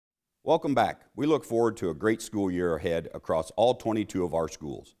Welcome back. We look forward to a great school year ahead across all 22 of our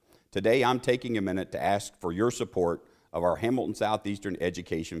schools. Today, I'm taking a minute to ask for your support of our Hamilton Southeastern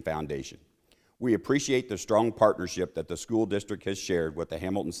Education Foundation. We appreciate the strong partnership that the school district has shared with the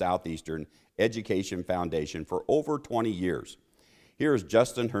Hamilton Southeastern Education Foundation for over 20 years. Here is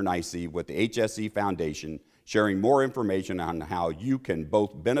Justin Hernice with the HSE Foundation sharing more information on how you can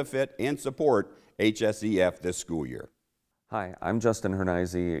both benefit and support HSEF this school year. Hi, I'm Justin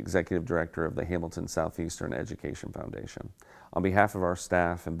Hernice, Executive Director of the Hamilton Southeastern Education Foundation. On behalf of our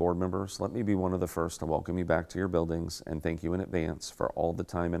staff and board members, let me be one of the first to welcome you back to your buildings and thank you in advance for all the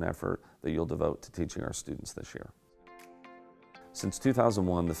time and effort that you'll devote to teaching our students this year. Since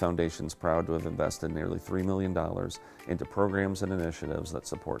 2001, the Foundation is proud to have invested nearly $3 million into programs and initiatives that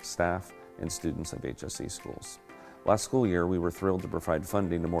support staff and students of HSE schools. Last school year, we were thrilled to provide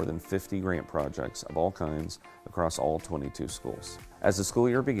funding to more than 50 grant projects of all kinds across all 22 schools. As the school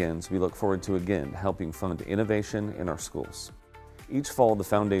year begins, we look forward to again helping fund innovation in our schools. Each fall, the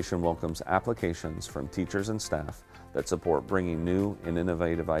Foundation welcomes applications from teachers and staff that support bringing new and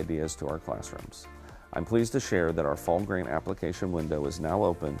innovative ideas to our classrooms. I'm pleased to share that our fall grant application window is now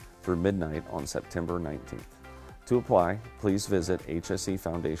open through midnight on September 19th. To apply, please visit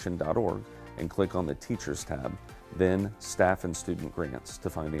hsefoundation.org and click on the Teachers tab, then Staff and Student Grants to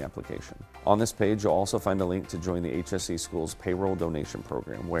find the application. On this page, you'll also find a link to join the HSE Schools Payroll Donation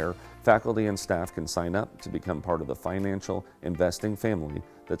Program, where faculty and staff can sign up to become part of the financial investing family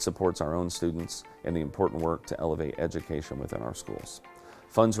that supports our own students and the important work to elevate education within our schools.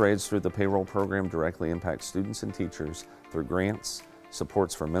 Funds raised through the payroll program directly impact students and teachers through grants,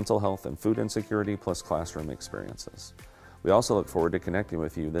 supports for mental health and food insecurity, plus classroom experiences. We also look forward to connecting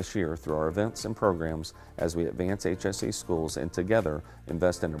with you this year through our events and programs as we advance HSE schools and together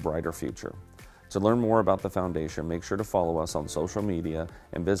invest in a brighter future. To learn more about the Foundation, make sure to follow us on social media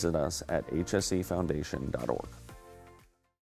and visit us at hsefoundation.org.